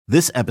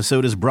This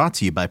episode is brought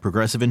to you by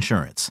Progressive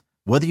Insurance.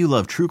 Whether you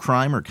love true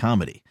crime or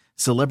comedy,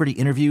 celebrity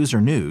interviews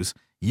or news,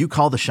 you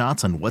call the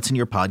shots on what's in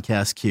your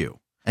podcast queue.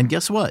 And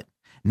guess what?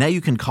 Now you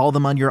can call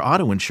them on your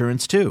auto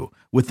insurance too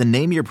with the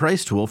Name Your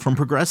Price tool from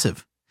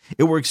Progressive.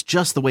 It works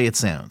just the way it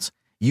sounds.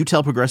 You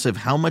tell Progressive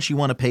how much you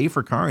want to pay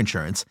for car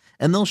insurance,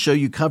 and they'll show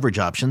you coverage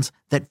options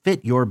that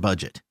fit your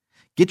budget.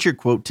 Get your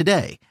quote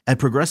today at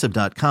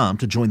Progressive.com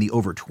to join the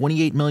over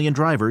 28 million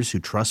drivers who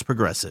trust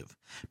Progressive.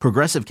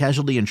 Progressive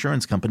Casualty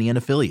Insurance Company and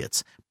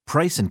Affiliates.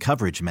 Price and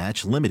coverage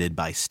match limited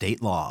by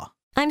state law.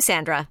 I'm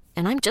Sandra,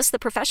 and I'm just the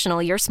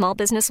professional your small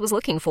business was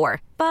looking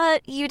for.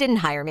 But you didn't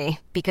hire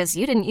me because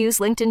you didn't use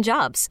LinkedIn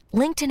Jobs.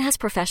 LinkedIn has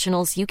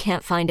professionals you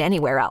can't find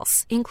anywhere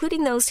else,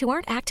 including those who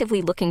aren't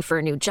actively looking for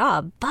a new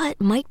job, but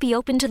might be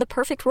open to the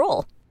perfect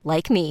role,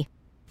 like me.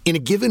 In a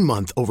given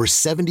month, over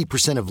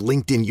 70% of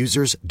LinkedIn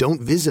users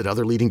don't visit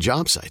other leading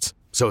job sites.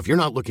 So if you're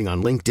not looking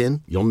on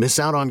LinkedIn, you'll miss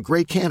out on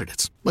great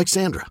candidates like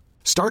Sandra.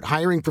 Start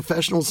hiring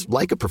professionals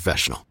like a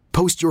professional.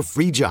 Post your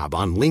free job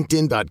on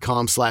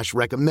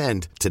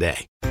linkedin.com/recommend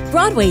today.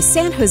 Broadway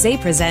San Jose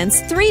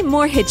presents 3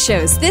 more hit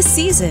shows this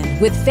season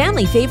with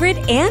family favorite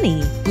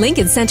Annie,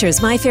 Lincoln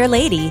Center's My Fair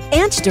Lady,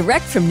 and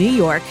direct from New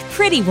York,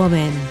 Pretty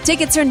Woman.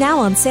 Tickets are now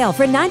on sale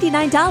for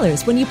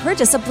 $99 when you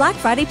purchase a Black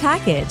Friday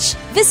package.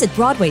 Visit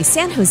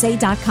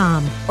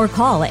BroadwaySanJose.com or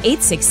call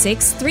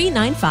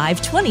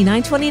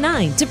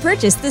 866-395-2929 to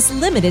purchase this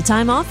limited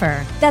time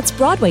offer. That's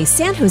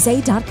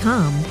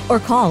BroadwaySanJose.com or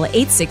call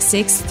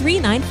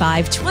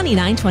 866-395-2929.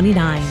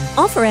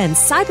 Offer ends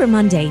Cyber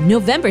Monday,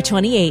 November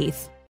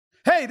 28th.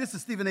 Hey, this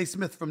is Stephen A.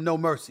 Smith from No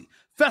Mercy.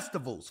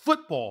 Festivals,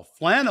 football,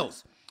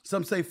 flannels.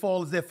 Some say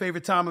fall is their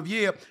favorite time of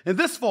year. And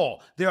this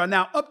fall, there are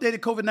now updated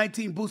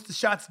COVID-19 booster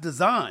shots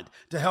designed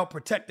to help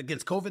protect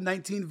against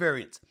COVID-19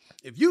 variants.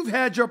 If you've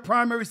had your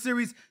primary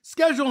series,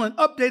 schedule an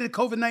updated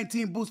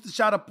COVID-19 booster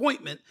shot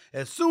appointment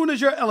as soon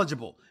as you're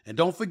eligible. And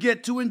don't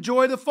forget to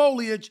enjoy the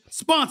foliage,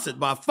 sponsored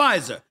by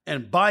Pfizer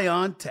and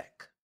BioNTech.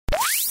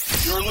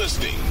 You're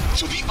listening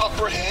to the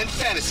Upper Hand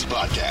Fantasy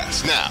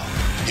Podcast. Now,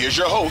 here's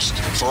your host,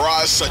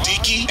 Faraz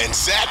Siddiqui and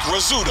Zach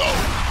Rizzuto.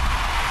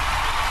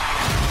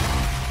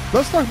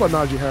 Let's talk about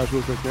Najee Harris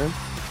real quick, man.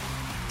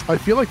 I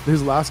feel like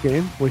his last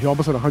game, where he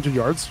almost had 100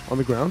 yards on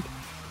the ground,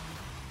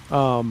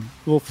 a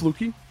little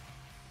fluky,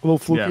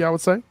 I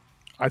would say.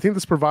 I think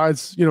this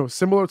provides,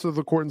 similar to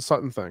the Courtland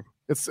Sutton thing.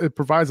 It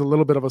provides a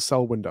little bit of a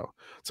sell window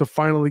to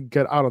finally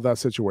get out of that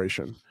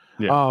situation.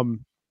 Yeah.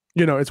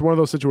 It's one of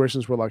those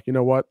situations where, like, you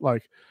know what,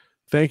 like,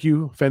 thank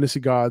you, fantasy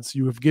gods.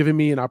 You have given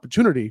me an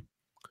opportunity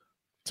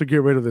to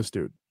get rid of this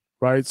dude,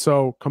 right?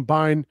 So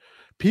combined,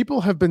 people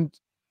have been,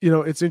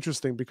 it's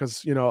interesting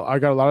because, I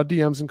got a lot of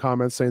DMs and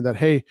comments saying that,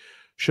 hey,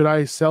 should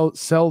I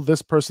sell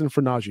this person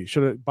for Najee?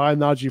 Should I buy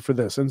Najee for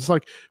this? And it's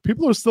like,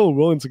 people are still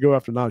willing to go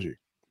after Najee.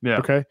 Yeah.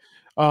 Okay.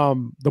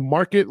 The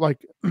market,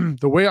 like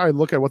the way I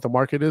look at what the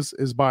market is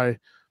by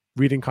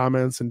reading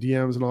comments and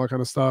DMs and all that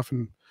kind of stuff.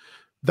 And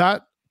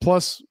that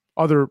plus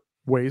other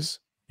ways,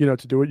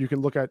 to do it. You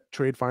can look at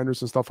trade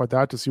finders and stuff like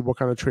that to see what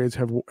kind of trades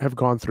have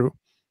gone through.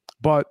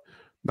 But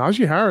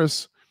Najee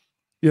Harris,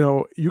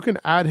 you can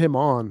add him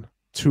on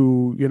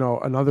to,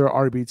 another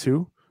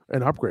RB2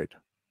 and upgrade.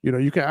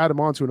 You can add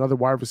him on to another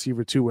wide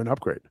receiver 2 and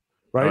upgrade,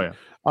 right?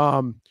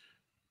 Oh,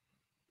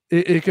 yeah.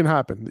 It can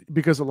happen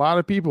because a lot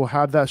of people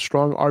have that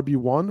strong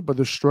RB1, but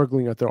they're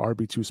struggling at their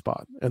RB2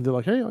 spot. And they're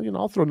like, hey,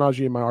 I'll throw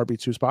Najee in my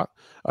RB2 spot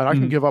and I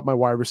can give up my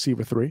wide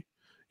receiver 3.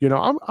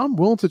 I'm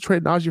willing to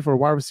trade Najee for a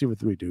wide receiver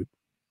 3, dude.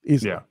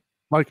 Easily. Yeah.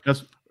 Like,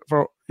 that's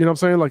for, what I'm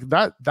saying? Like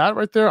that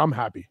right there, I'm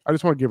happy. I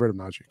just want to get rid of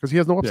Najee because he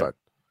has no upside. Yeah.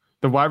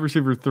 The wide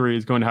receiver 3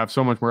 is going to have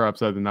so much more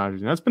upside than Najee.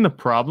 And that's been the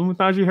problem with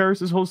Najee Harris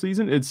this whole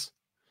season. It's,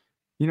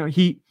 you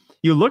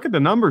look at the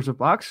numbers of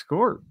box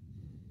score,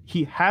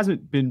 he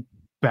hasn't been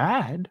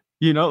bad.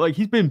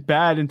 He's been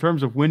bad in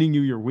terms of winning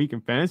you your week in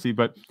fantasy,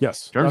 but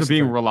yes, in terms of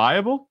being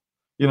reliable,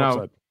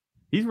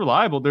 he's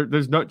reliable.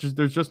 There's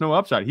just no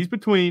upside. He's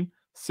between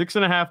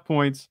 6.5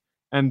 points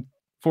and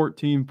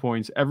 14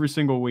 points every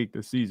single week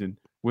this season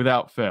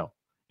without fail,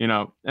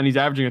 and he's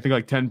averaging, I think,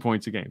 like 10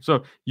 points a game.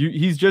 So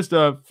he's just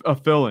a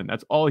fill-in.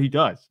 That's all he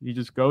does. He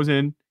just goes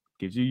in,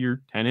 gives you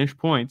your 10-ish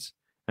points,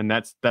 and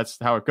that's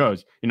how it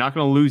goes. You're not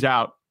going to lose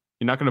out.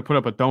 You're not going to put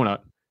up a donut,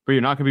 but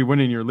you're not going to be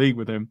winning your league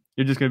with him.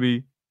 You're just going to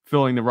be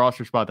filling the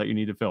roster spot that you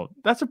need to fill.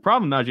 That's the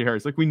problem, Najee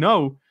Harris. Like, we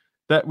know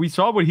that we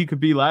saw what he could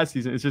be last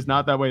season. It's just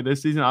not that way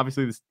this season.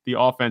 Obviously, the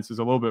offense is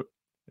a little bit,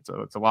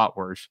 it's a lot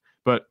worse.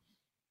 But,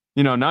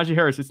 Najee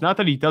Harris, it's not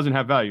that he doesn't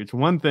have value. It's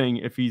one thing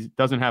if he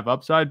doesn't have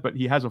upside, but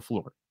he has a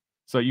floor.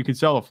 So you can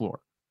sell a floor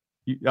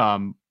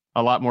a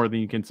lot more than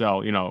you can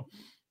sell,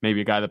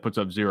 maybe a guy that puts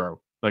up 0,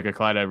 like a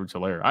Clyde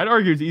Edwards-Helaire. I'd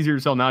argue it's easier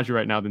to sell Najee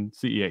right now than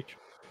CEH.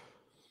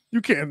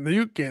 You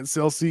can't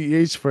sell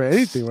CEH for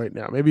anything right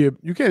now. Maybe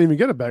you can't even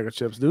get a bag of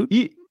chips, dude.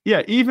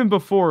 Even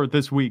before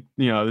this week,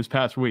 this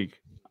past week,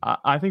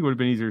 I think it would have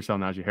been easier to sell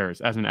Najee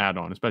Harris as an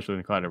add-on, especially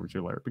in Clyde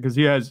Edwards-Helaire, because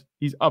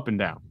he's up and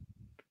down.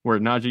 Where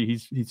Najee,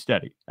 he's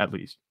steady at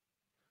least.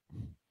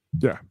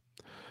 Yeah,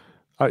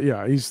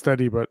 he's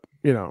steady, but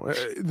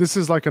this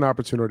is like an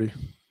opportunity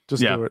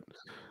Just do it.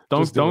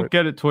 Don't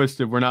get it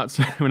twisted. We're not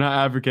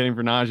advocating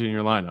for Najee in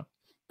your lineup,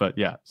 but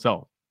yeah,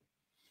 so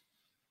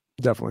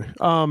definitely.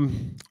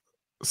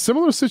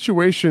 Similar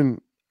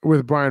situation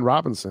with Brian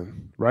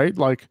Robinson, right?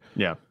 Like,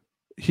 yeah,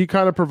 he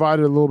kind of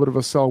provided a little bit of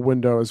a sell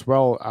window as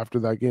well after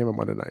that game on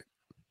Monday night.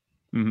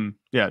 Mm-hmm.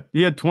 Yeah,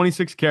 he had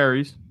 26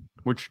 carries,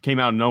 which came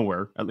out of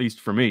nowhere, at least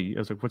for me. I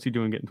was like, what's he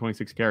doing getting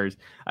 26 carries?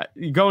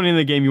 Going into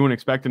the game, you wouldn't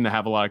expect him to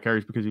have a lot of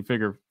carries because you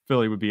figure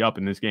Philly would be up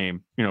in this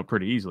game,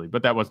 pretty easily.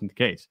 But that wasn't the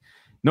case.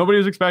 Nobody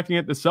was expecting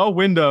it. The sell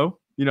window,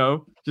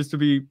 just to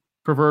be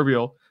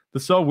proverbial, the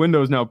sell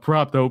window is now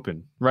propped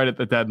open right at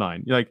the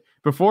deadline. Like,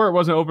 before it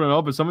wasn't open at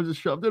all, but someone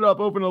just shoved it up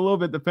open a little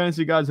bit. The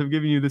fantasy guys have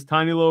given you this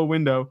tiny little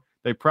window.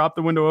 They prop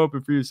the window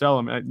open for you to sell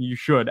him, and you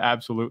should,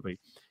 absolutely.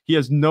 He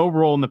has no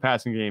role in the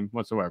passing game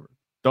whatsoever.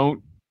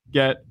 Don't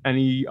get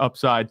any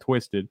upside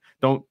twisted.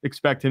 Don't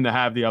expect him to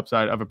have the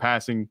upside of a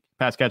pass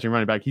catching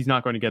running back. He's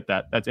not going to get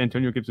that. That's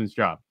Antonio Gibson's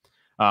job.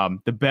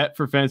 The bet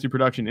for fantasy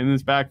production in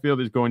this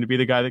backfield is going to be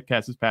the guy that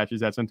catches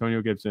patches. That's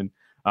Antonio Gibson.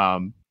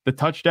 The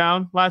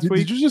touchdown last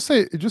week. Did you just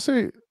say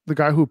the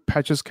guy who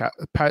patches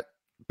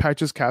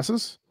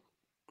passes?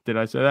 Did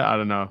I say that? I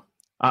don't know.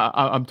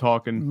 I'm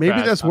talking. Maybe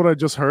fast. That's what I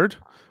just heard.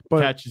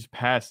 But catches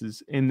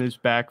passes in this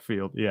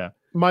backfield. Yeah.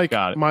 Mike,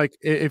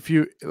 if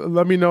you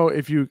let me know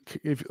if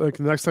like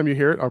the next time you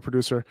hear it, our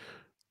producer,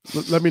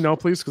 let me know,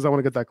 please, because I want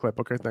to get that clip.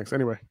 Okay, thanks.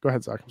 Anyway, go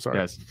ahead, Zach. I'm sorry.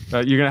 Yes,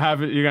 you're gonna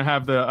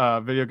have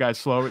the video guy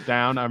slow it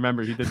down. I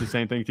remember he did the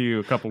same thing to you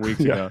a couple weeks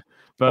ago.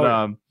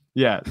 But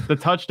the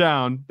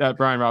touchdown that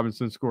Brian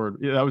Robinson scored,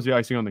 that was the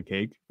icing on the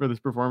cake for this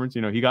performance.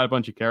 He got a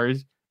bunch of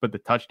carries, but the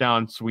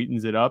touchdown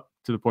sweetens it up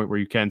to the point where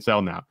you can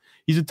sell now.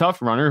 He's a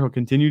tough runner. He'll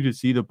continue to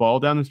see the ball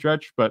down the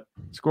stretch, but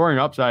scoring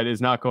upside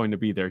is not going to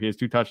be there. He has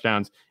 2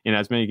 touchdowns in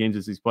as many games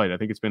as he's played. I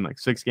think it's been like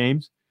 6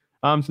 games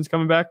since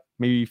coming back,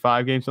 maybe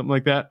 5 games, something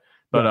like that.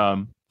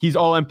 But he's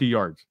all empty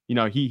yards.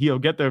 He'll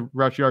get the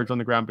rush yards on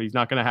the ground, but he's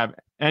not going to have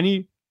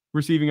any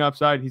receiving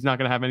upside. He's not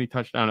going to have any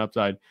touchdown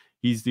upside.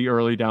 He's the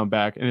early down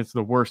back, and it's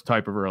the worst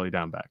type of early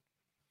down back.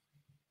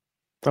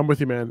 I'm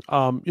with you, man.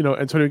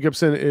 Antonio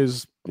Gibson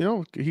is,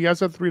 he has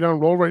that 3-down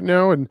role right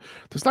now, and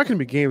there's not going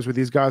to be games where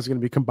these guys are going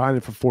to be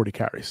combining for 40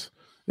 carries.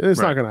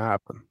 It's not going to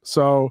happen.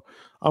 So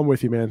I'm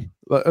with you, man.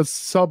 Let's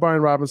sell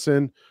Brian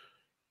Robinson,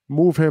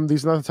 move him.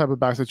 These are not the type of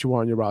backs that you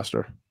want on your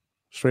roster.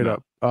 Straight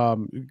up.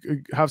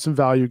 Have some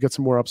value, get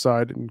some more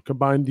upside, and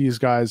combine these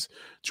guys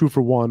 2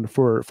 for 1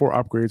 for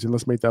upgrades, and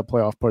let's make that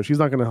playoff push. He's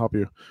not going to help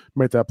you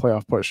make that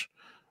playoff push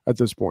at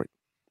this point.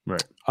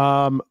 Right.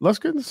 Let's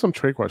get into some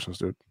trade questions,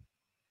 dude.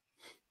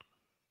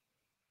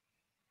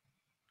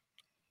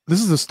 This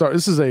is the start.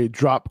 This is a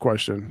drop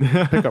question,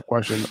 pickup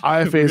question.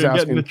 IFA is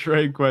asking the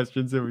trade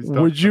questions.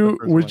 Would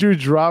you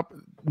drop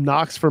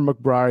Knox for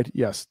McBride?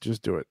 Yes,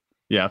 just do it.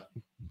 Yeah,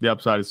 the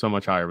upside is so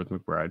much higher with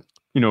McBride.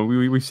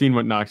 We've seen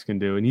what Knox can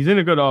do, and he's in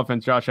a good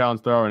offense. Josh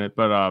Allen's throwing it,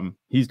 but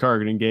he's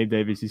targeting Gabe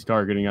Davis. He's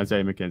targeting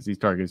Isaiah McKenzie. He's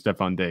targeting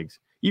Stephon Diggs,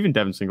 even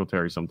Devin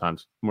Singletary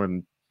sometimes more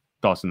than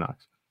Dawson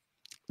Knox.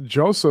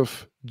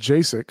 Joseph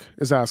Jasek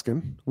is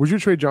asking, would you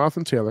trade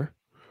Jonathan Taylor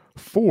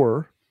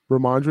for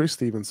Ramondre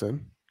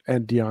Stevenson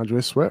and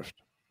DeAndre Swift?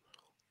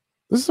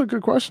 This is a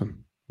good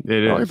question. I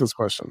like this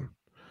question.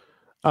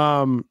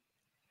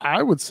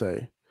 I would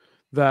say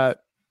that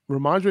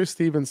Ramondre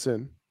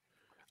Stevenson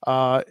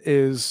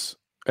is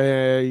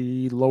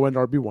a low-end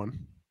RB1.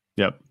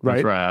 Yep, right?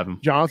 That's where I have him.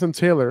 Jonathan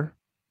Taylor,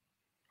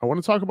 I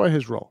want to talk about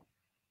his role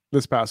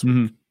this past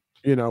week,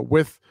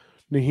 with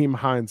Nyheim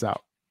Hines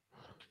out.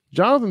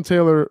 Jonathan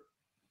Taylor,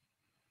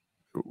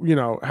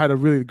 had a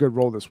really good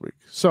role this week.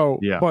 So,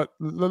 but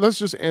let's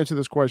just answer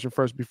this question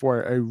first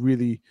before I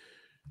really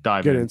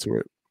get into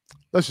it.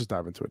 Let's just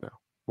dive into it now.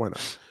 Why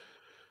not?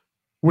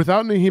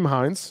 Without Nyheim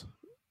Hines,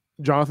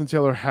 Jonathan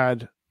Taylor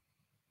had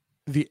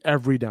the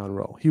every down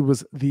role. He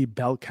was the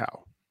bell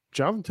cow.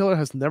 Jonathan Taylor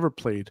has never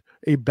played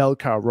a bell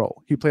cow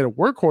role. He played a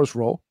workhorse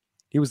role.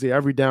 He was the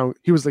every down.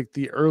 He was like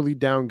the early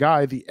down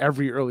guy, the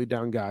every early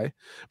down guy.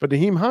 But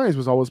Nyheim Hines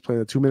was always playing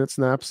the 2-minute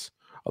snaps,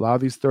 a lot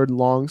of these 3rd and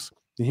longs.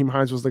 Nyheim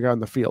Hines was the guy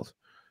on the field.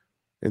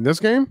 In this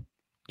game,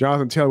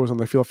 Jonathan Taylor was on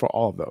the field for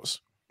all of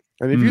those.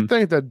 And if you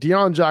think that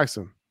Deion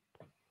Jackson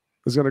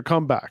is going to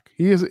come back,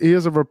 he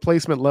is a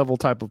replacement level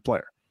type of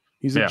player.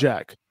 He's a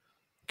jack.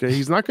 Okay,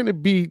 he's not going to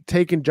be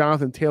taking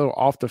Jonathan Taylor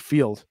off the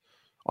field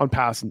on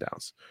passing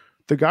downs.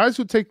 The guys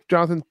who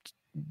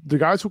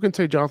can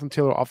take Jonathan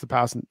Taylor off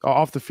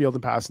the field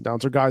and passing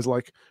downs are guys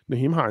like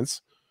Nyheim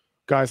Hines,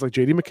 guys like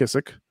J.D.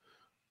 McKissic.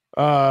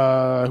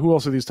 Who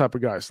else are these type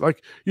of guys?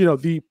 Like,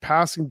 the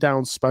passing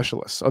down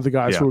specialists are the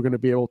guys who are going to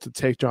be able to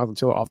take Jonathan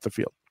Taylor off the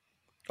field.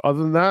 Other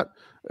than that,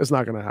 it's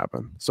not going to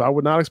happen. So I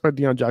would not expect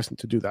Deion Jackson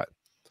to do that.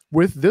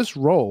 With this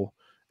role,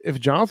 if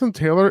Jonathan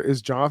Taylor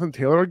is Jonathan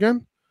Taylor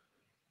again,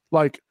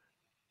 like,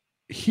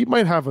 he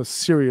might have a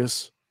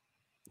serious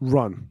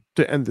run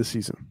to end the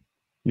season.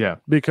 Yeah.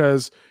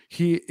 Because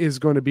he is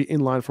going to be in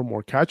line for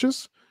more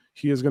catches.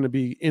 He is going to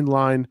be in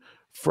line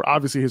for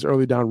obviously his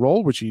early down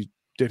role, which he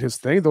did his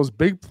thing. Those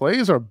big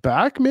plays are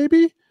back,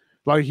 maybe.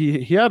 Like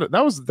he had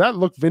that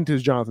looked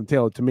vintage Jonathan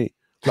Taylor to me.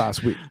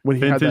 last week when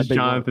he Vintage had that big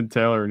Jonathan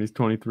Taylor, and he's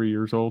 23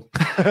 years old.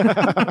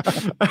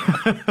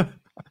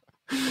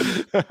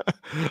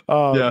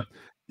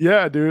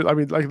 Yeah, dude. I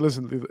mean, like,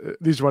 listen,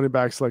 these running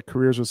backs, like,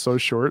 careers are so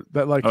short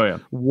that, like,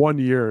 1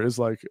 year is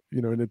like,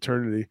 an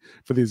eternity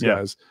for these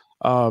guys.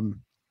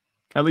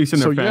 At least in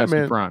their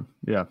fantasy prime.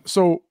 Yeah.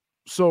 So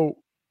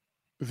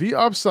the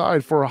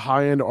upside for a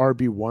high-end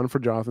RB1 for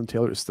Jonathan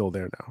Taylor is still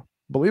there now.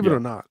 Believe it or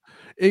not.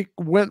 It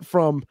went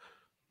from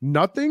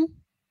nothing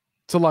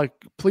to, like,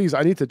 please,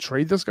 I need to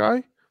trade this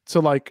guy,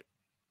 to, like,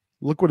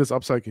 look what his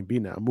upside can be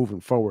now moving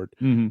forward.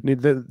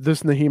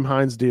 This Nyheim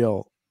Hines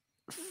deal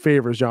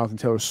favors Jonathan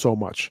Taylor so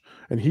much,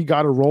 and he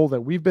got a role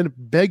that we've been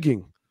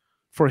begging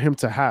for him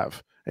to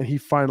have, and he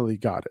finally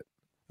got it.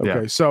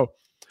 Okay, so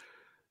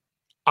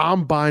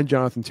I'm buying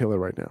Jonathan Taylor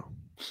right now.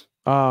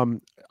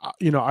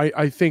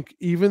 I think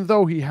even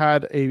though he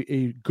had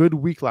a good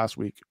week last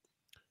week,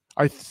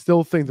 I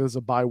still think there's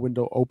a buy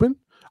window open.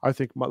 I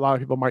think a lot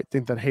of people might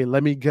think that, hey,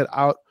 let me get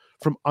out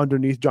from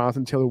underneath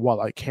Jonathan Taylor while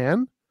I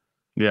can.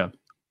 Yeah,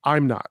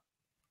 I'm not.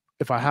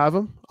 If I have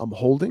him, I'm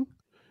holding.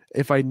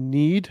 If I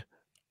need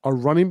a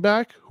running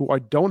back who I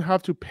don't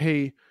have to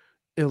pay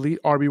elite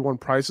RB1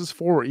 prices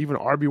for, or even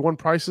RB1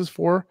 prices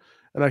for,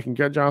 and I can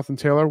get Jonathan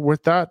Taylor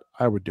with that,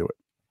 I would do it.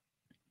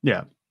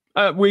 Yeah.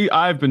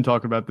 I've been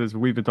talking about this.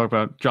 We've been talking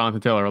about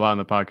Jonathan Taylor a lot on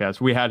the podcast.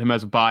 We had him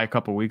as a buy a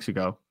couple weeks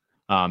ago.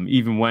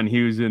 Even when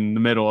he was in the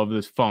middle of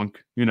this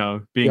funk,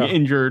 being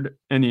injured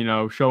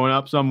and, showing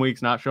up some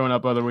weeks, not showing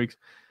up other weeks.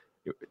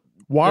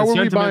 Why were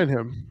we buying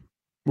him?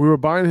 We were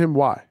buying him.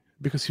 Why?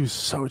 Because he was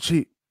so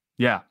cheap.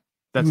 Yeah.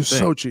 He was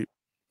so cheap.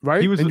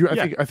 Right?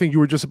 I think you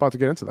were just about to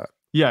get into that.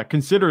 Yeah,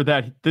 consider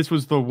that this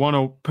was the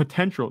 1-0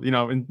 potential,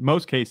 in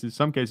most cases,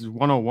 some cases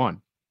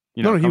 101.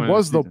 He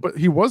was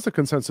the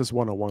consensus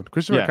 101.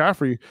 Christian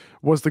McCaffrey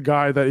was the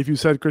guy that if you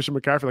said Christian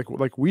McCaffrey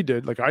like we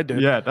did, like I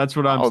did. Yeah, that's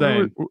what I'm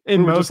saying.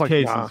 In most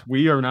cases,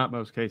 we are not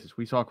most cases.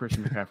 We saw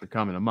Christian McCaffrey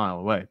coming a mile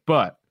away.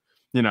 But,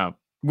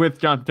 with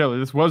Jonathan Taylor,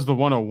 this was the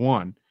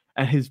 101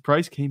 and his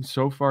price came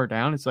so far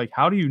down. It's like,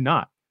 how do you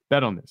not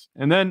bet on this?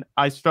 And then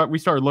we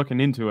started looking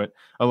into it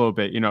a little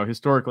bit,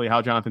 historically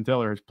how Jonathan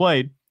Taylor has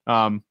played,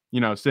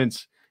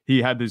 since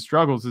he had these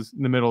struggles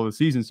in the middle of the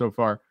season so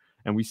far.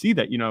 And we see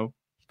that, he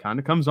kind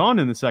of comes on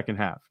in the second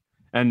half.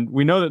 And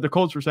we know that the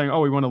Colts were saying,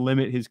 we want to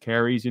limit his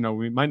carries.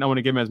 We might not want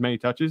to give him as many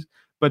touches,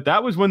 but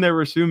that was when they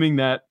were assuming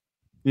that,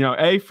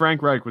 A,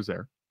 Frank Reich was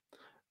there.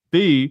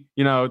 B,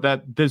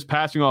 that this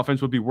passing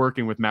offense would be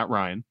working with Matt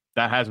Ryan.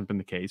 That hasn't been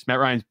the case. Matt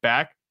Ryan's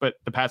back, but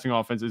the passing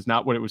offense is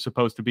not what it was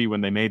supposed to be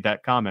when they made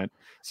that comment.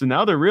 So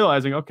now they're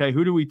realizing, okay,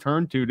 who do we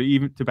turn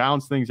to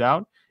balance things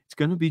out? It's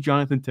going to be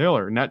Jonathan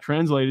Taylor. And that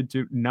translated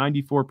to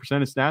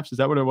 94% of snaps. Is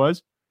that what it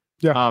was?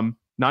 Yeah.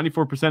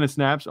 94% of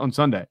snaps on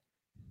Sunday.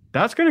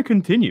 That's going to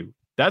continue.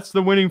 That's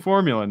the winning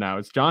formula now.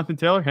 It's Jonathan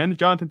Taylor. Hand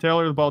Jonathan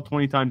Taylor the ball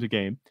 20 times a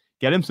game.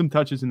 Get him some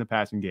touches in the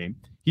passing game.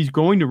 He's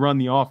going to run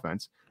the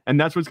offense. And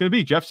that's what it's going to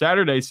be. Jeff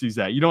Saturday sees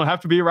that. You don't have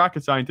to be a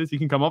rocket scientist. You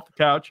can come off the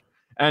couch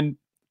and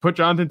put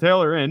Jonathan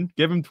Taylor in,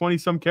 give him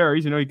 20-some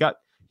carries. He got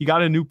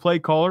a new play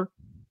caller.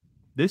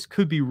 This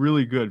could be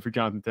really good for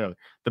Jonathan Taylor.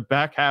 The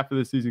back half of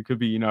the season could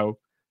be,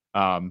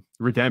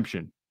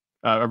 redemption.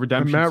 A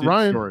redemption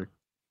story.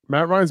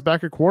 Matt Ryan's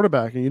back at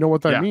quarterback, and you know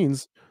what that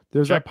means?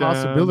 There's that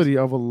possibility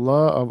of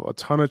a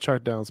ton of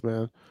checkdowns,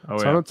 man.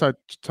 Ton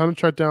of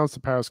checkdowns to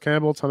Paris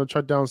Campbell, ton of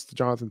checkdowns to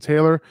Jonathan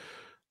Taylor.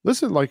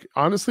 Listen, like,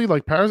 honestly,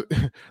 like, Paris,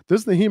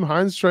 this Nyheim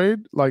Hines trade,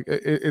 like,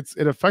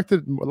 it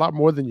affected a lot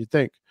more than you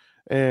think.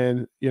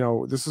 And,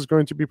 this is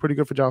going to be pretty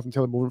good for Jonathan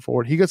Taylor moving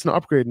forward. He gets an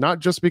upgrade, not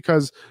just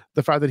because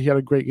the fact that he had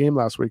a great game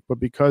last week, but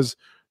because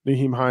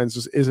Nyheim Hines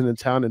just isn't in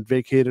town and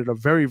vacated a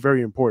very,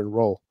 very important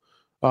role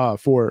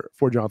for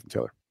Jonathan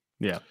Taylor.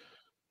 Yeah.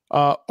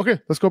 Okay,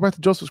 let's go back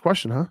to Joseph's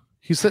question, huh?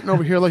 He's sitting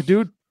over here like,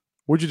 dude,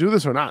 would you do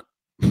this or not?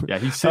 Yeah,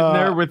 he's sitting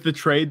there with the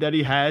trade that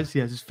he has. He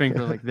has his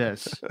finger like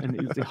this, and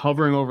he's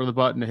hovering over the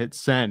button to hit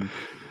send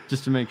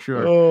just to make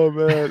sure. Oh,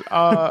 man.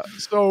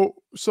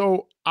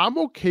 So I'm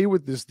okay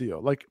with this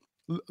deal. Like,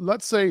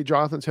 let's say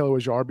Jonathan Taylor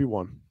was your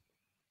RB1,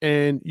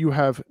 and you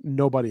have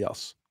nobody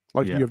else.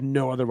 Like, you have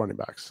no other running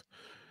backs.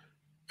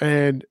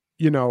 And,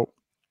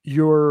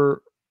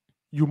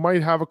 you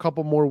might have a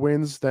couple more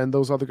wins than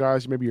those other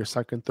guys. Maybe you're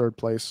second, third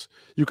place.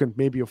 You can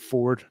maybe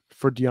afford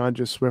for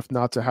DeAndre Swift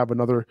not to have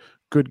another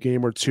good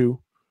game or two.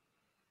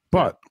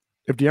 But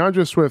if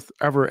DeAndre Swift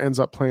ever ends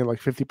up playing like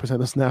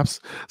 50% of snaps,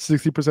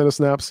 60% of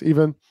snaps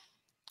even,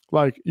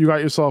 like, you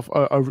got yourself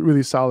a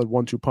really solid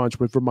 1-2 punch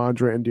with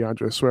Ramondre and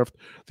DeAndre Swift.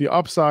 The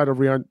upside of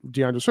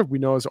DeAndre Swift we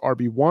know is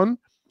RB1.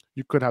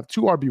 You could have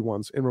two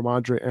RB1s in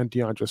Ramondre and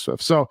DeAndre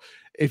Swift. So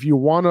if you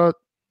want to,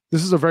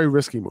 this is a very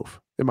risky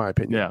move, in my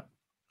opinion. Yeah.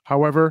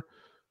 However,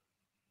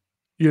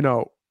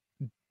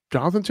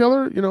 Jonathan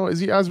Taylor, is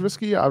he as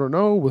risky? I don't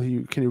know.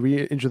 Can he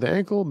re-injure the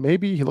ankle?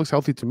 Maybe. He looks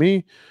healthy to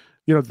me.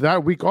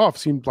 That week off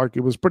seemed like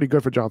it was pretty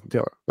good for Jonathan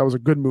Taylor. That was a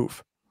good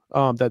move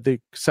that they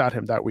sat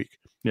him that week,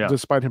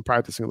 despite him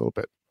practicing a little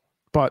bit.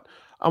 But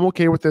I'm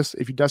okay with this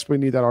if you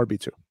desperately need that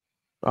RB2.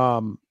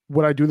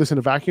 Would I do this in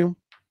a vacuum?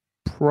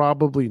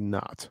 Probably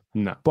not.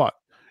 No. But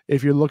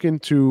if you're looking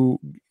to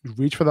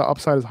reach for the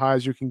upside as high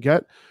as you can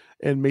get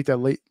and make that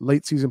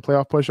late season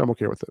playoff push, I'm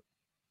okay with it.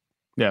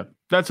 Yeah,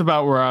 that's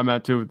about where I'm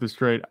at too with this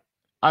trade.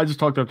 I just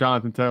talked about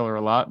Jonathan Taylor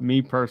a lot.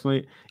 Me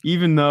personally,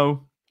 even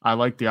though I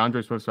like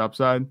DeAndre Swift's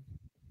upside,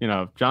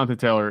 Jonathan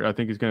Taylor, I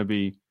think, is going to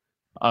be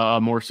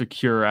a more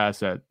secure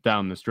asset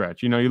down the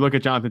stretch. You look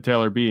at Jonathan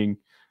Taylor being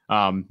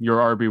your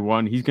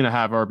RB1, he's going to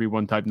have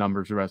RB1 type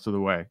numbers the rest of the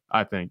way,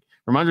 I think.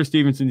 Ramondre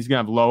Stevenson, he's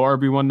going to have low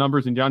RB1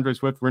 numbers, and DeAndre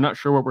Swift, we're not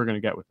sure what we're going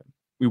to get with him.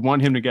 We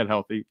want him to get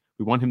healthy.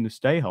 We want him to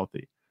stay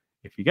healthy.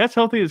 If he gets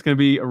healthy, it's going to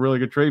be a really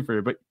good trade for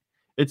you. But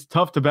it's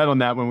tough to bet on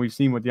that when we've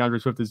seen what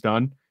DeAndre Swift has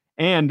done.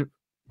 And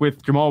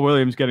with Jamal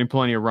Williams getting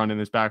plenty of run in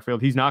this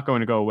backfield, he's not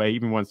going to go away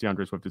even once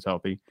DeAndre Swift is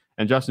healthy.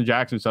 And Justin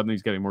Jackson suddenly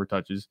is getting more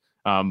touches.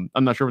 I'm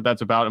not sure what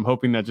that's about. I'm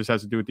hoping that just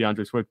has to do with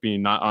DeAndre Swift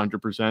being not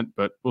 100%,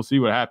 but we'll see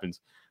what happens.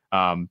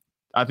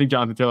 I think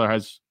Jonathan Taylor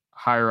has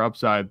higher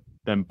upside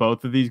than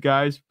both of these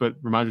guys, but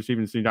Ramondre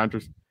Stevenson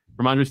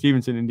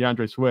and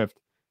DeAndre Swift,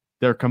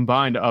 their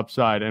combined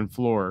upside and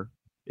floor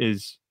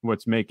is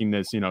what's making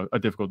this, a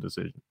difficult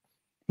decision.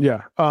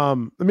 Yeah.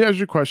 Let me ask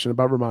you a question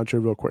about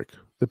Ramondre real quick.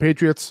 The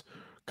Patriots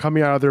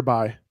coming out of their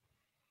bye,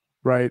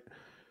 right?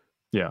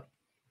 Yeah.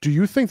 Do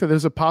you think that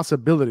there's a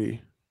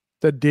possibility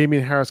that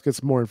Damien Harris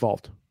gets more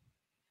involved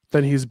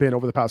than he's been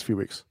over the past few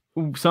weeks?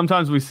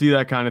 Sometimes we see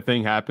that kind of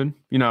thing happen,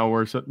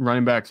 where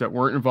running backs that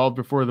weren't involved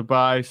before the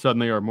bye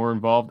suddenly are more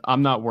involved.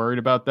 I'm not worried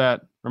about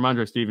that.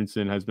 Ramondre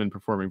Stevenson has been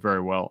performing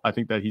very well. I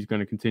think that he's going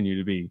to continue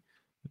to be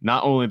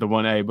not only the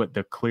 1A, but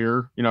the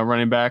clear,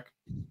 running back,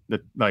 the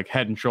like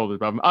head and shoulders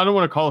above him. I don't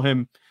want to call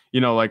him,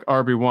 like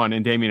RB1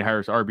 and Damien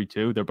Harris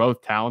RB2. They're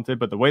both talented,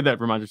 but the way that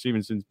Ramondre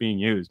Stevenson's being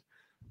used,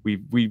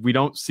 we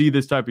don't see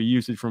this type of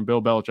usage from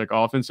Bill Belichick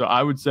often. So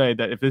I would say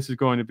that if this is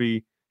going to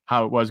be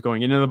how it was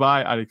going into the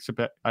bye,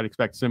 I'd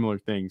expect similar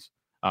things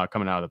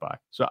coming out of the bye.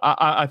 So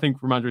I think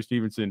Ramondre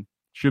Stevenson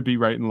should be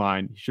right in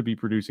line. He should be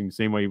producing the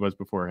same way he was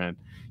beforehand.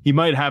 He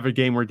might have a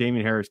game where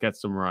Damien Harris gets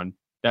some run.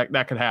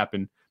 That could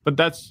happen, but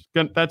that's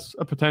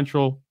a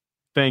potential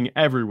thing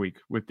every week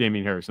with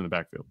Damien Harris in the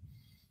backfield.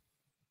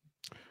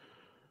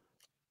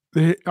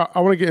 I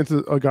want to get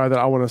into a guy that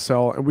I want to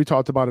sell, and we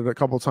talked about it a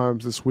couple of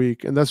times this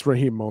week, and that's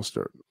Raheem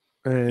Mostert.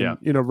 And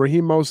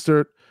Raheem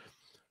Mostert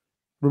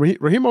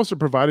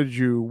provided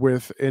you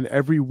with an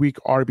every week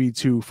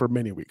RB2 for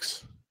many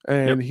weeks,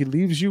 and he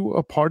leaves you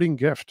a parting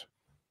gift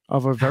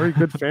of a very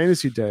good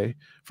fantasy day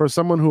for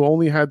someone who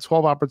only had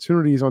 12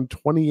 opportunities on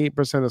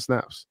 28% of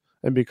snaps.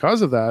 And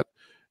because of that,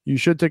 you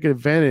should take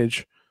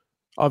advantage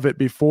of it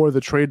before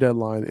the trade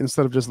deadline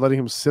instead of just letting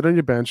him sit on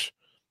your bench.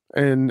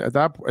 And at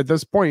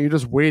this point, you're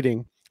just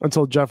waiting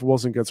until Jeff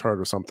Wilson gets hurt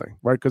or something,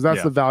 right? Because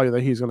that's the value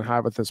that he's going to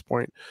have at this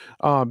point.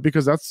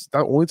 Because that's the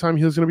only time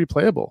he's going to be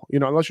playable.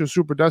 Unless you're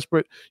super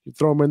desperate, you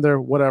throw him in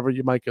there, whatever,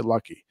 you might get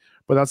lucky.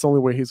 But that's the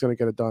only way he's going to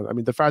get it done. I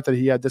mean, the fact that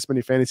he had this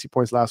many fantasy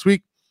points last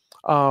week,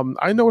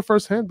 I know it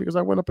firsthand because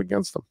I went up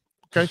against him.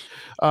 Okay.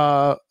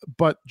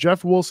 But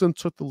Jeff Wilson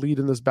took the lead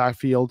in this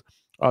backfield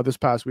this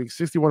past week,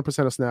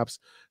 61% of snaps,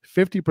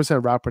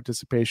 50% route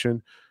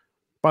participation.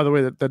 By the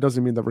way, that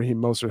doesn't mean that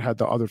Raheem Mostert had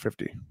the other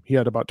 50. He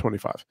had about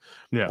 25.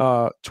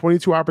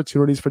 22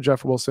 opportunities for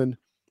Jeff Wilson.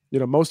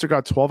 Mostert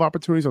got 12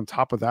 opportunities on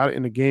top of that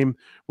in a game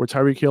where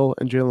Tyreek Hill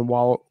and Jalen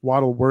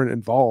Waddle weren't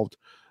involved.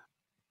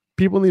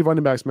 People need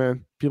running backs,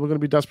 man. People are going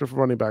to be desperate for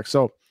running backs.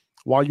 So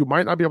while you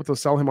might not be able to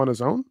sell him on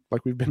his own,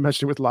 like we've been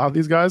mentioning with a lot of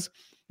these guys,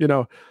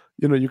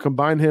 you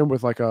combine him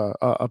with like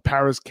a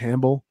Paris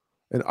Campbell,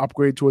 an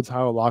upgrade to a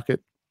Tyler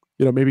Lockett,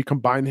 maybe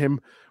combine him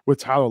with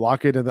Tyler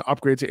Lockett and then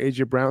upgrade to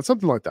AJ Brown,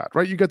 something like that,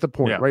 right? You get the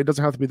point, right? It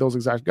doesn't have to be those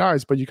exact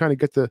guys, but you kind of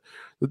get the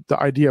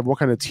idea of what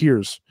kind of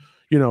tiers,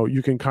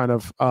 you can kind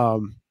of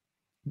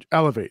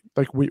elevate,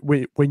 like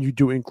when you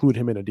do include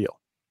him in a deal.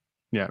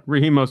 Yeah,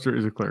 Raheem Mostert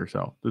is a clear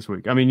sell this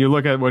week. I mean, you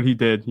look at what he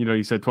did,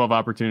 you said 12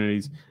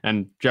 opportunities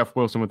and Jeff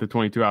Wilson with the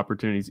 22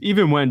 opportunities.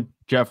 Even when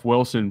Jeff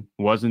Wilson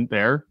wasn't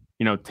there,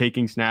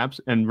 taking snaps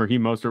and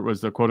Raheem Mostert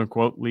was the quote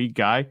unquote lead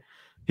guy,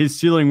 his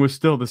ceiling was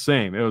still the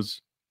same. It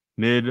was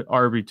mid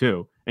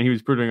RB2. And he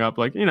was putting up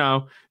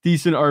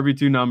decent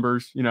RB2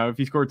 numbers. If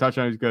he scored a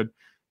touchdown, he's good.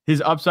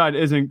 His upside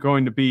isn't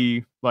going to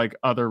be like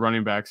other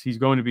running backs. He's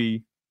going to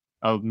be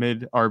a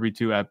mid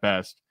RB2 at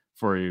best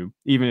for you,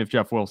 even if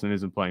Jeff Wilson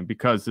isn't playing,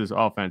 because this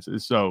offense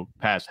is so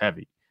pass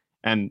heavy.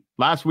 And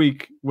last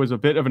week was a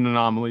bit of an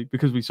anomaly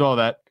because we saw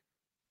that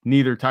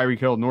neither Tyreek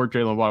Hill nor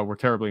Jalen Waddle were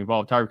terribly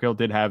involved. Tyreek Hill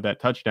did have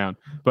that touchdown,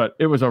 but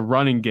it was a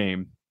running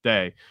game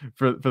day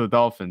for the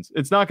Dolphins.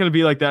 It's not going to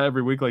be like that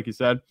every week, like you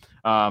said.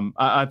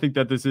 I think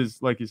that this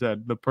is, like you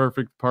said, the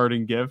perfect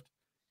parting gift.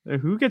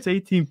 Who gets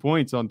 18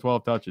 points on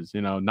 12 touches?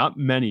 Not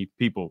many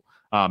people.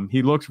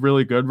 He looks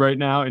really good right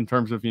now in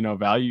terms of,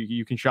 value.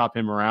 You can shop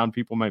him around.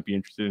 People might be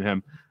interested in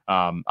him.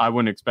 I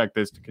wouldn't expect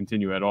this to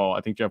continue at all.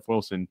 I think Jeff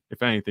Wilson,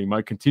 if anything,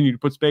 might continue to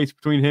put space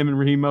between him and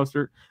Raheem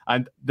Mostert.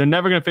 They're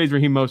never going to phase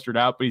Raheem Mostert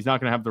out, but he's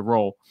not going to have the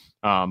role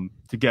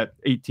to get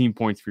 18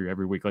 points for you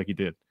every week like he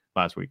did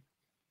last week.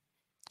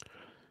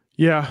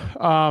 Yeah.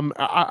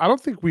 I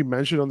don't think we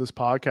mentioned on this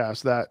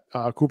podcast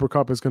that Cooper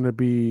Kupp is going to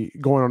be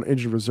going on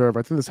injured reserve.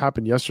 I think this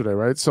happened yesterday,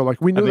 right? So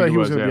like we knew that he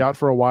was going to be out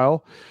for a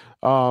while,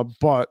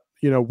 but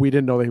we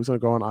didn't know that he was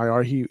going to go on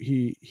IR.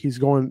 He's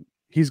going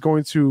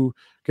to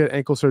get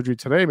ankle surgery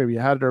today. Maybe he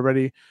had it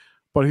already,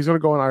 but he's going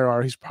to go on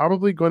IR. He's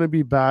probably going to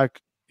be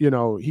back.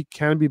 He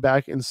can be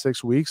back in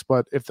 6 weeks,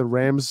 but if the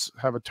Rams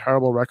have a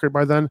terrible record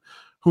by then,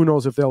 who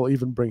knows if they'll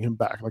even bring him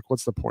back? Like,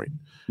 what's the point?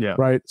 Yeah.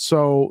 Right.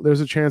 So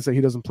there's a chance that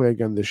he doesn't play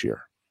again this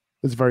year.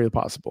 It's very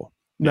possible.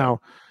 Yeah.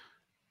 Now,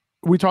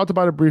 we talked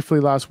about it briefly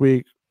last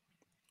week.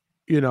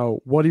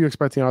 What are you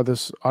expecting out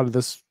of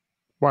this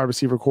wide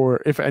receiver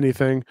core, if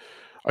anything?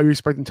 Are you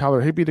expecting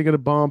Tyler Higbee to get a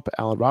bump,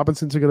 Allen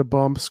Robinson to get a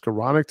bump,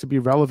 Skoranek to be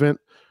relevant?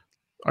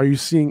 Are you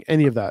seeing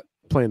any of that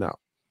playing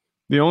out?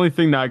 The only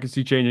thing that I can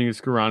see changing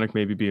is Skoranek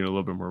maybe being a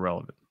little bit more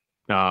relevant.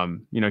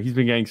 He's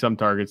been getting some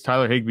targets.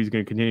 Tyler Higbee's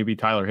going to continue to be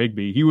Tyler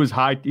Higbee. He's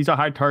a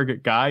high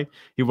target guy.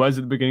 He was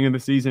at the beginning of the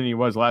season. He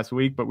was last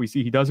week, but we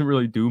see he doesn't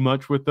really do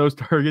much with those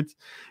targets.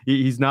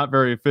 He's not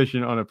very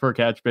efficient on a per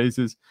catch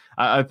basis.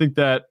 I think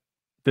that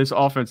this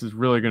offense is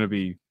really going to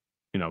be,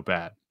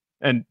 bad.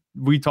 And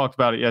we talked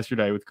about it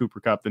yesterday with Cooper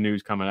Kupp, the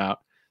news coming out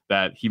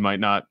that he might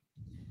not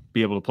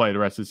be able to play the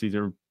rest of the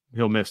season.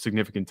 He'll miss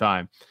significant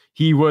time.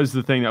 He was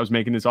the thing that was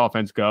making this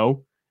offense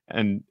go.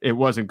 And it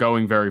wasn't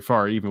going very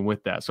far even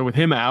with that. So with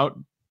him out,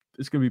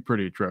 it's going to be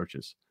pretty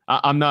atrocious.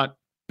 I'm not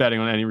betting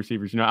on any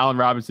receivers. Allen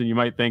Robinson, you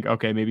might think,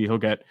 okay, maybe he'll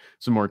get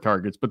some more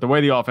targets. But the way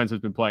the offense has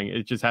been playing,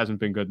 it just hasn't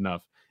been good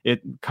enough.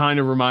 It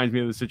kind of reminds me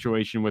of the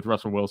situation with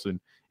Russell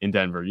Wilson in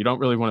Denver. You don't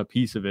really want a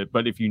piece of it.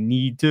 But if you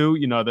need to,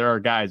 there are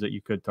guys that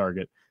you could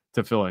target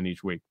to fill in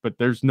each week. But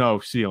there's no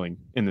ceiling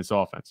in this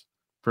offense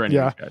for any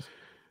of these guys.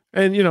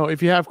 And,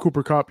 if you have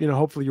Cooper Kupp,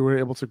 hopefully you were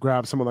able to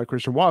grab someone like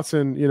Christian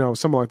Watson,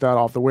 someone like that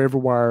off the waiver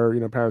wire,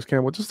 Paris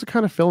Campbell, just to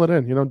kind of fill it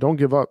in, don't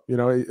give up. You're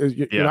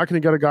not going to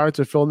get a guy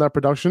to fill in that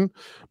production,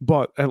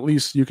 but at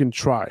least you can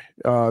try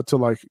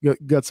to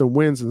get some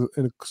wins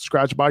and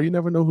scratch by. You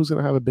never know who's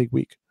going to have a big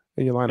week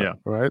in your lineup,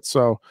 right?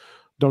 So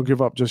don't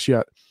give up just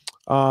yet.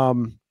 A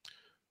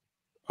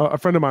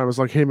friend of mine was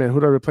like, hey, man,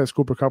 who did I replace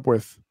Cooper Kupp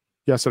with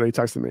yesterday? He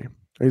texted me.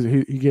 He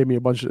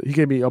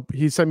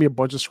sent me a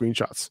bunch of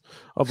screenshots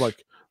of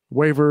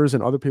waivers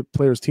and other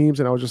players' teams,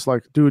 and I was just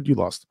like, dude, you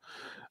lost.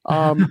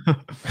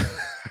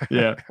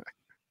 Yeah.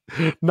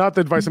 Not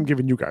the advice I'm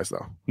giving you guys,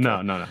 though.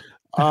 No.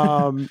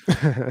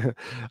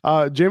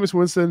 Jameis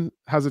Winston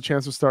has a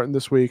chance of starting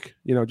this week,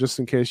 just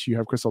in case you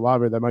have Chris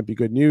Olave. That might be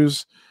good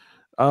news.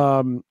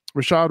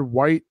 Rachaad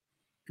White,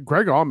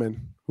 Greg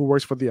Allman, who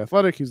works for The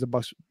Athletic, he's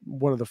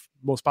one of the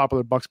most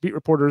popular Bucs beat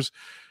reporters.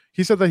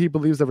 He said that he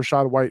believes that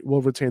Rachaad White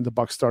will retain the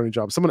Bucs starting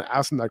job. Someone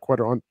asked him that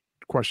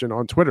question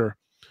on Twitter.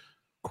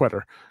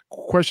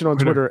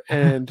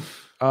 And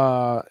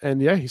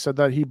he said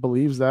that he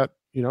believes that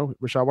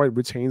Rachaad White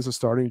retains a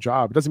starting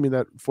job. It doesn't mean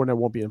that Fournette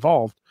won't be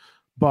involved,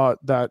 but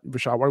that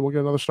Rachaad White will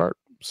get another start.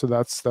 So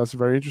that's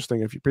very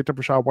interesting. If you picked up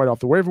Rachaad White off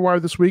the waiver wire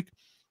this week,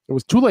 it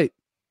was too late,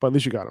 but at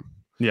least you got him.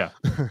 Yeah.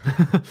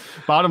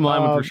 Bottom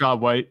line with Rachaad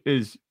White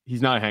is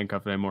he's not a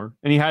handcuff anymore,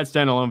 and he had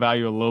standalone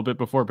value a little bit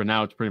before, but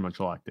now it's pretty much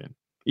locked in.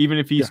 Even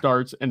if he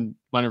starts and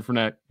Leonard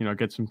Fournette,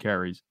 gets some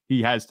carries,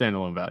 he has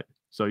standalone value.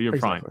 So you're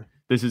fine.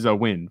 This is a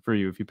win for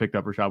you if you picked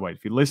up Rachaad White.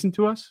 If you listen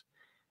to us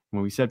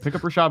when we said pick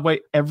up Rachaad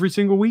White every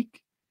single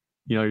week,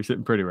 you're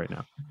sitting pretty right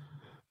now.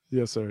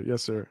 Yes, sir.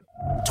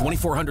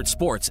 2400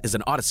 Sports is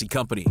an Odyssey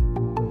company.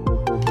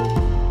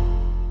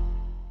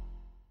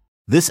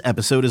 This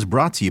episode is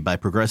brought to you by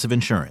Progressive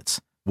Insurance.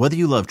 Whether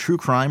you love true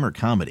crime or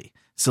comedy,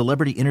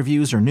 celebrity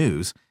interviews or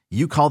news,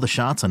 you call the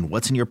shots on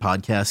what's in your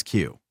podcast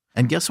queue.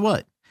 And guess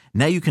what?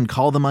 Now you can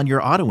call them on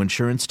your auto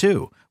insurance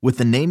too with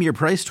the Name Your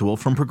Price tool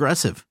from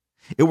Progressive.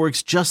 It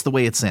works just the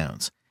way it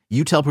sounds.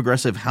 You tell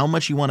Progressive how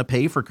much you want to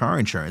pay for car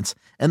insurance,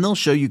 and they'll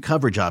show you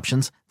coverage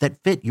options that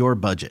fit your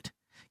budget.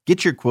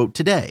 Get your quote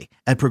today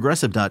at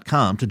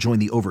Progressive.com to join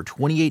the over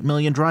 28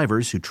 million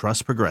drivers who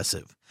trust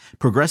Progressive.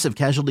 Progressive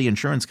Casualty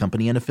Insurance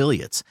Company and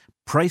Affiliates.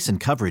 Price and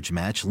coverage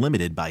match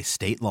limited by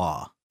state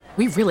law.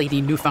 We really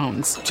need new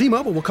phones.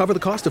 T-Mobile will cover the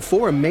cost of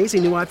 4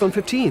 amazing new iPhone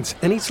 15s,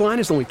 and each line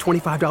is only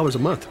 $25 a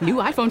month. New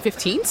iPhone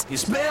 15s?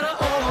 It's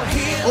better over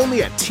here.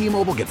 Only at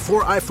T-Mobile, get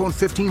 4 iPhone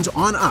 15s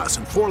on us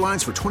and 4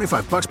 lines for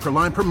 $25 per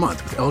line per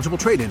month with eligible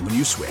trade-in when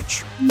you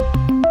switch.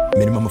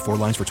 Minimum of 4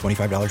 lines for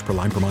 $25 per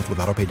line per month with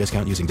autopay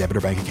discount using debit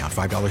or bank account.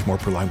 $5 more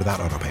per line without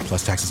autopay,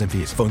 plus taxes and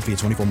fees. Phone fee at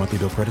 24 monthly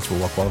bill credits for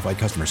well-qualified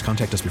customers.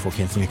 Contact us before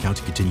canceling account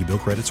to continue bill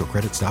credits or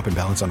credit stop and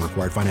balance on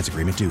required finance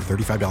agreement due.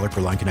 $35 per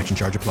line connection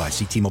charge applies.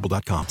 See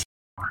T-Mobile.com.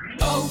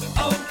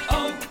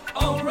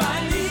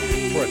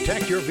 O'Reilly.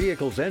 Protect your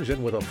vehicle's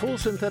engine with a full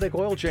synthetic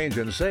oil change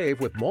and save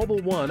with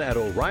Mobil 1 at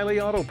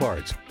O'Reilly Auto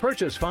Parts.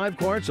 Purchase 5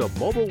 quarts of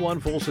Mobil 1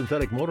 full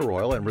synthetic motor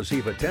oil and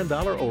receive a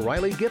 $10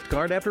 O'Reilly gift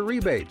card after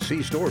rebate.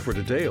 See store for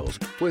details.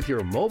 With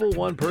your Mobil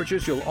 1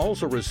 purchase, you'll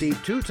also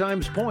receive 2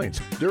 times points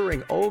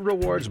during Old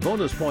Rewards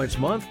Bonus Points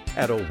Month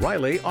at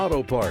O'Reilly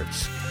Auto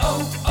Parts.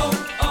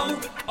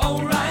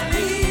 O'Reilly